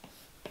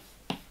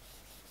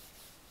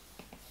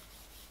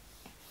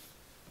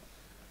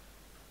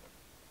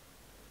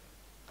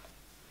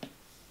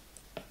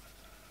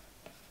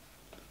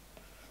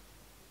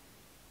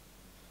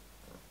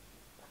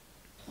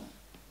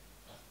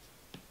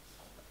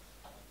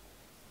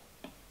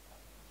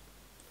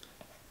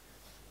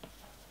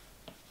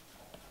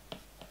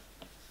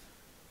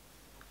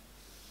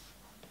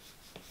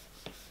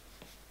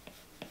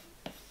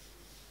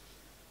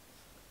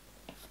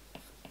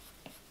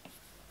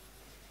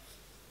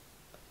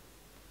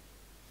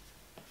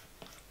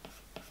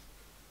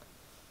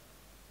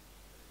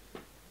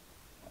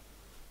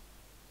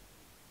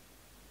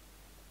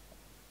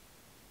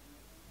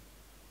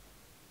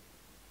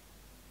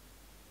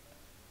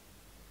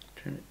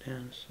 Turn it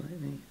down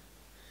slightly.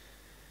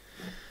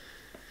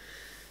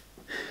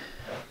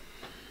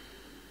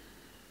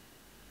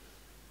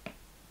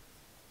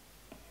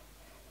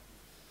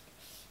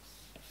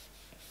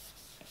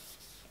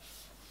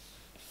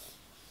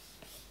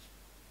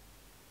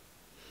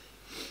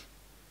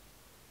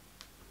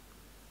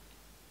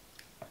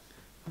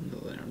 And the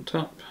layer on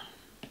top.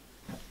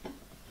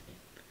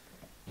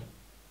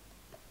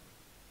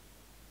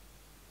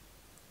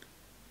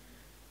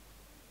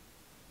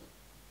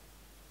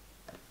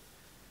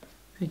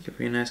 Thank you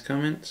for your nice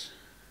comments.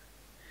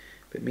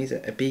 But me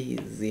a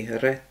busy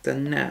right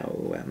now,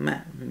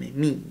 mamma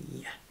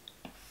mia.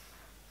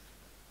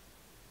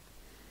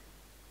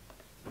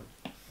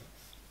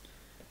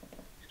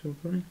 Still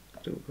recording?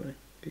 Still recording.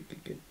 Good,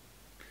 good, good.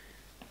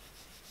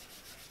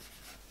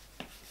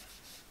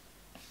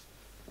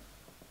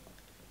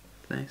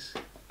 Nice.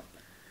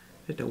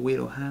 Just a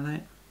little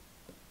highlight.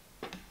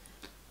 I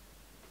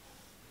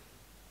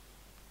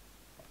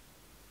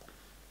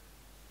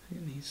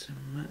think it needs so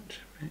much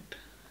effect.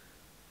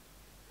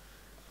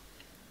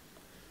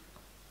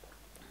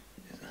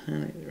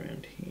 Highlight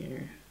around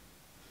here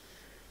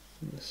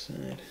on the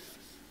side.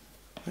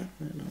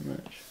 Not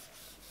much.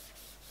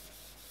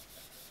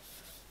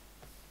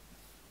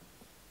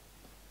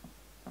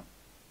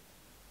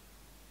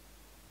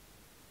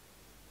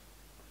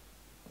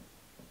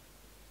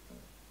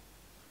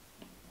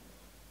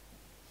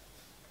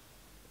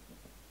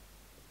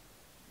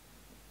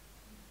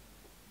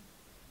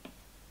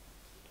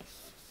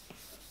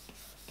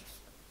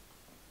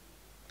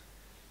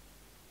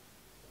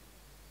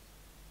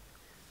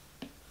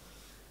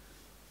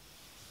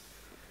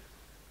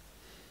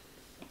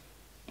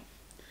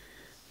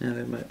 Now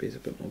there might be a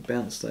bit more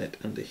bounce light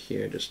under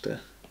here just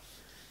to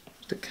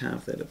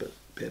carve that a bit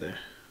better.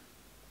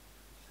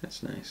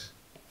 That's nice.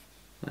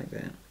 Like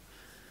that.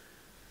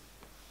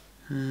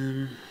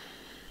 I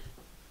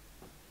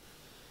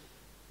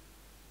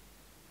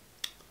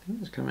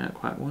think it's coming out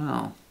quite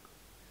well.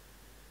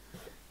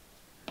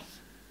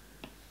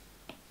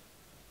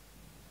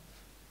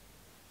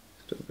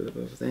 Still a bit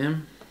above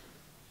them.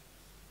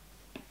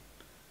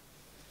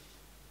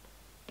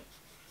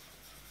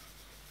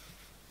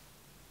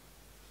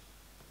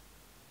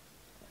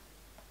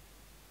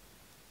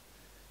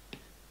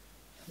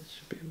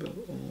 Should be above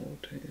all,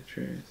 to tell you the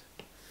truth.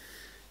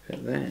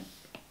 But that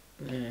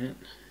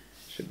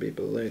should be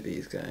below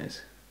these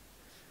guys.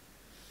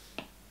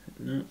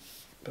 Not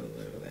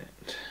below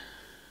that.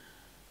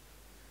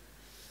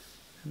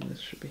 And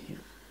this should be here.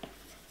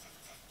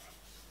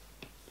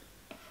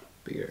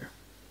 Bigger.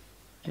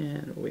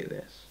 And way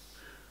less.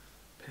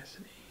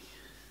 Opacity.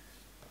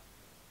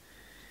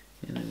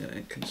 And I'm going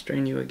to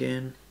constrain you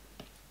again.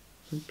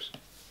 Oops.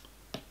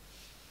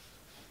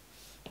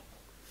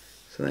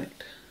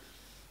 Select.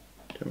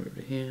 Come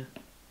over here,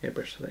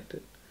 airbrush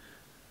selected.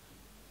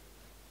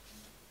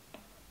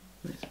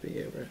 Nice big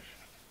airbrush.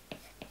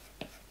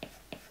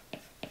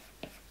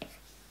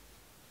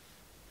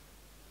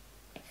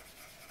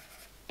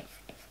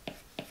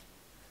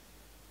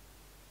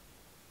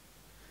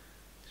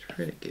 It's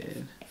pretty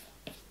good.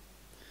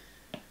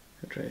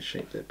 I'll try to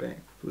shape that back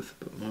with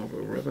a bit more of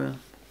a rubber.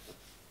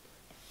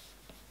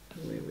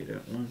 The way we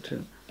don't want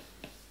it.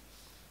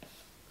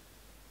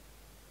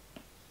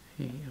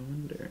 Hey, I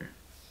wonder.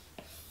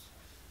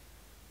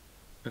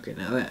 Okay,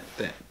 now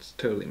that's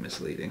totally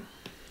misleading.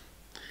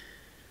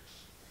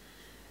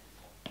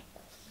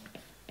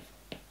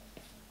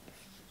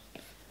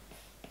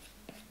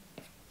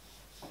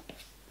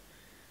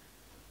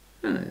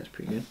 Oh, that's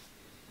pretty good,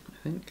 I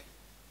think.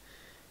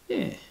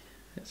 Yeah,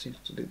 that seems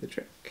to do the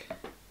trick.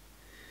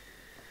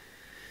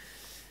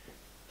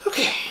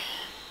 Okay.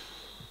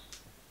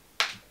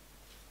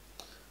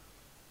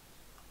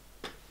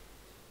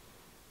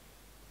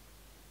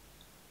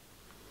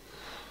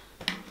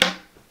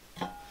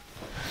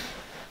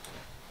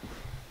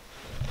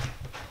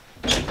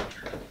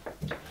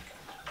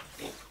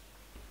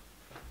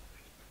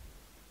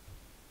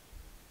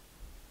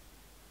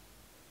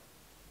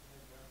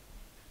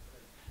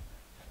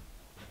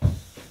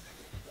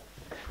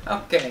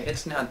 Okay,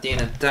 it's now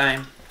dinner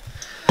time.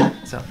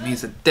 So it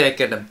means to take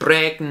a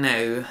break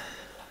now.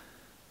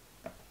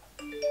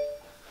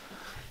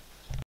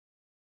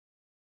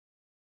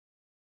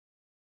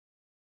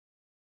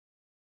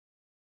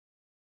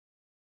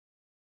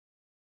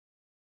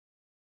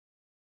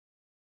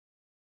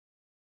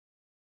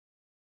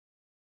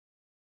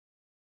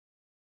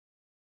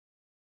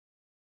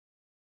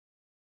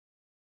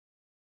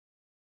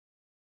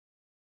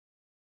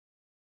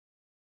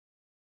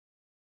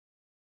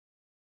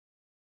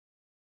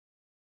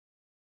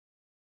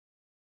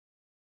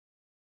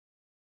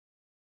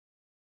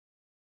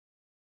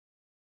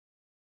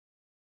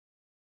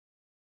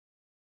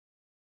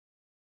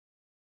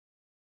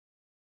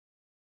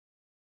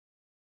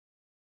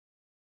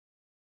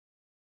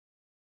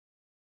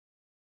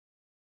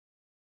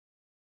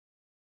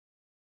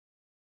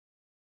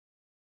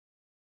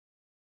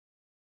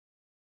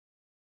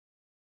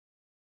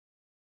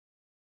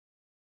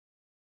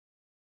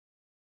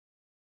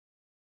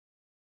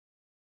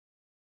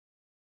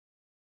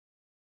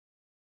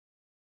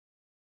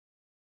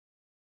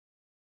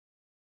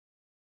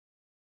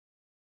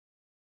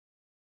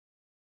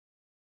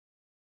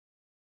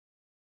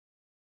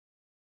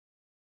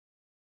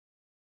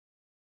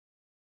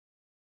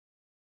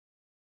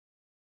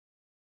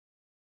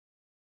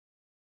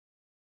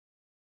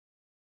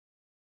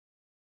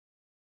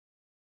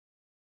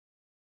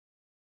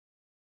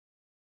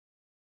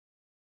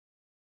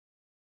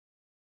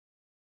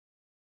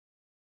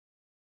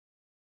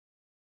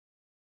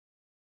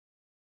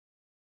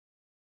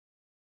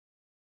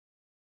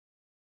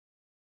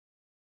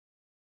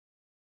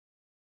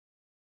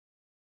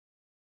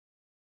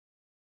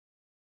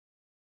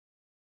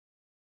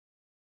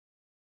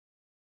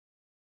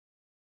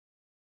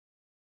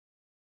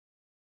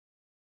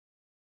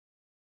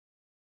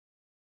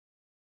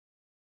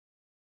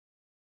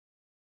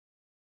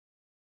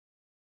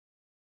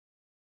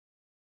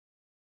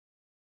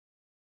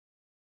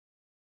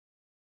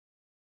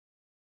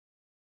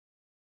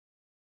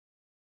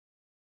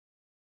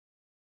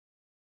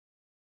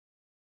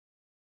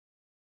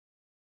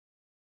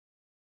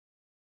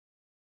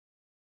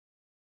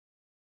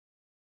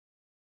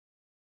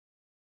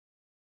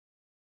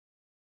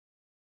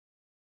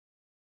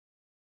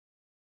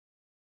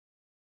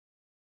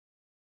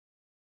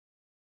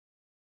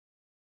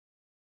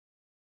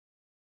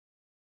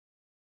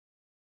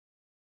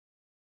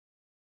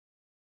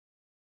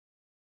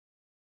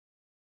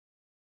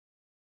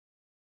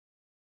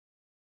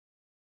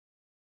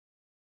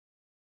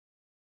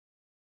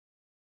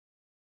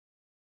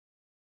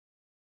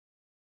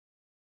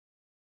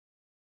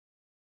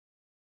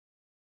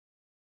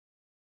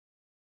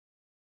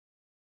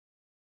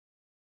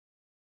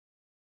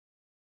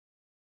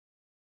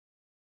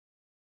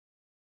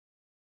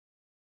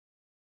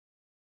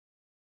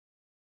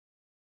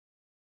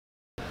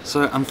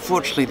 So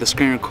unfortunately the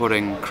screen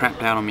recording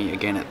crapped out on me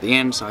again at the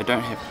end, so I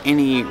don't have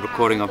any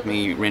recording of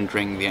me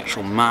rendering the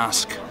actual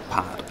mask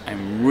part.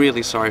 I'm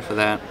really sorry for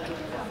that.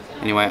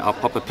 Anyway, I'll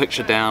pop a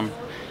picture down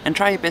and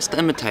try your best to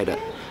imitate it.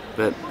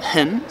 But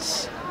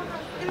hints,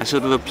 I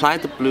sort of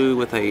applied the blue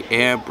with a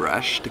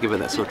airbrush to give it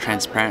that sort of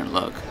transparent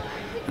look.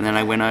 And then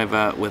I went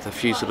over with a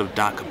few sort of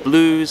darker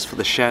blues for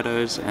the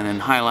shadows, and then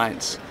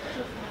highlights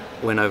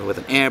went over with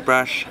an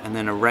airbrush, and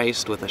then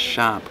erased with a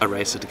sharp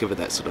eraser to give it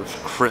that sort of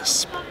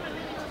crisp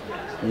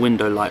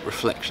window light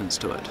reflections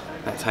to it.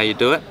 That's how you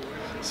do it.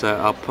 So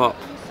I'll pop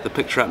the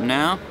picture up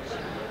now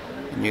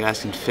and you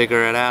guys can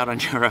figure it out on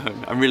your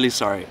own. I'm really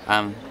sorry.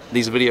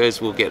 These videos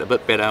will get a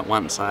bit better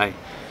once I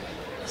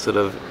sort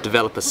of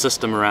develop a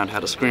system around how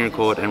to screen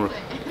record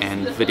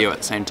and video at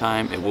the same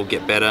time. It will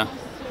get better,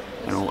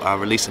 and I'll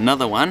release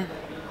another one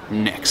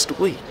next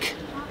week.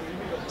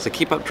 So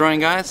keep up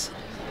drawing, guys,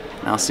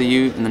 and I'll see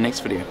you in the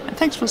next video, and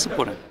thanks for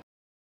supporting.